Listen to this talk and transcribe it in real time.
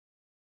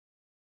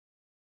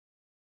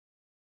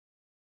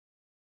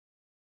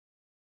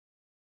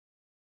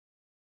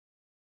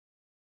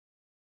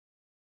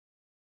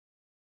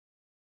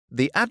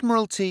The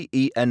Admiralty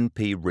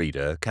ENP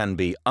reader can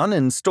be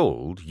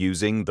uninstalled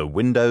using the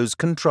Windows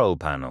Control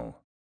Panel.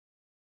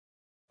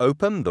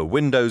 Open the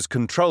Windows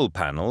Control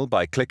Panel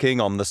by clicking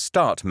on the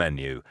Start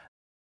menu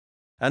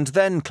and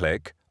then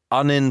click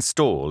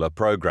Uninstall a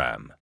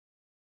program.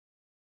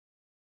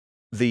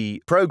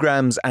 The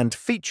Programs and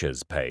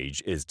Features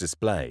page is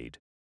displayed.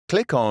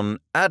 Click on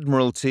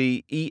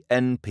Admiralty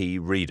ENP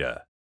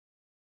Reader.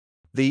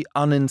 The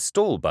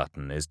Uninstall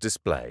button is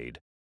displayed.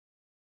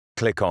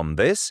 Click on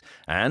this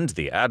and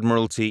the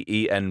Admiralty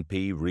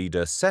ENP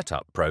Reader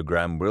Setup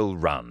program will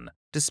run,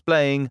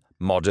 displaying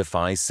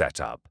Modify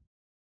Setup.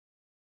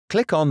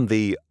 Click on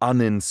the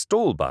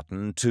Uninstall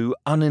button to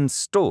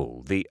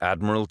uninstall the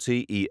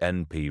Admiralty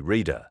ENP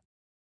Reader.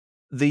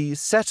 The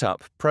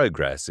setup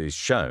progress is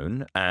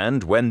shown,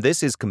 and when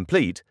this is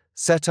complete,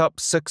 Setup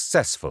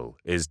Successful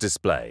is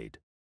displayed.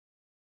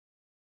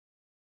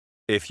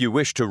 If you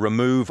wish to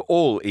remove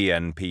all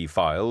ENP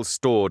files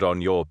stored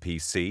on your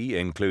PC,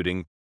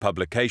 including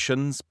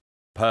publications,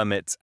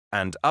 permits,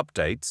 and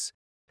updates,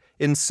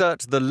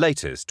 insert the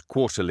latest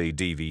quarterly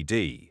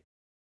DVD.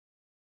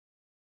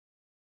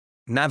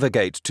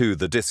 Navigate to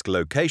the disk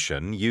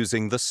location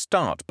using the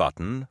Start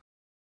button,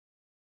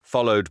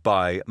 followed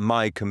by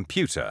My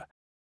Computer,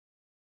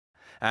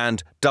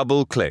 and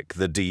double-click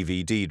the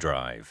DVD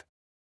drive.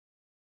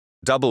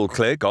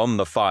 Double-click on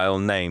the file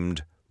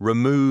named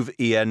Remove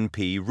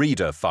ENP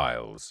Reader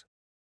Files.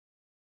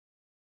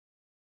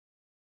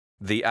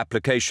 The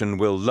application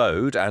will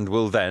load and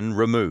will then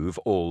remove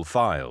all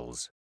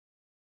files.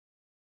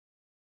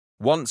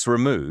 Once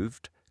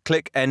removed,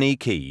 click any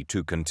key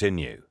to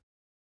continue.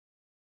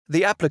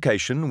 The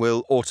application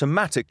will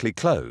automatically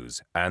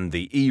close and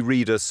the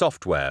e-reader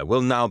software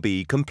will now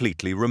be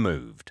completely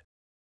removed.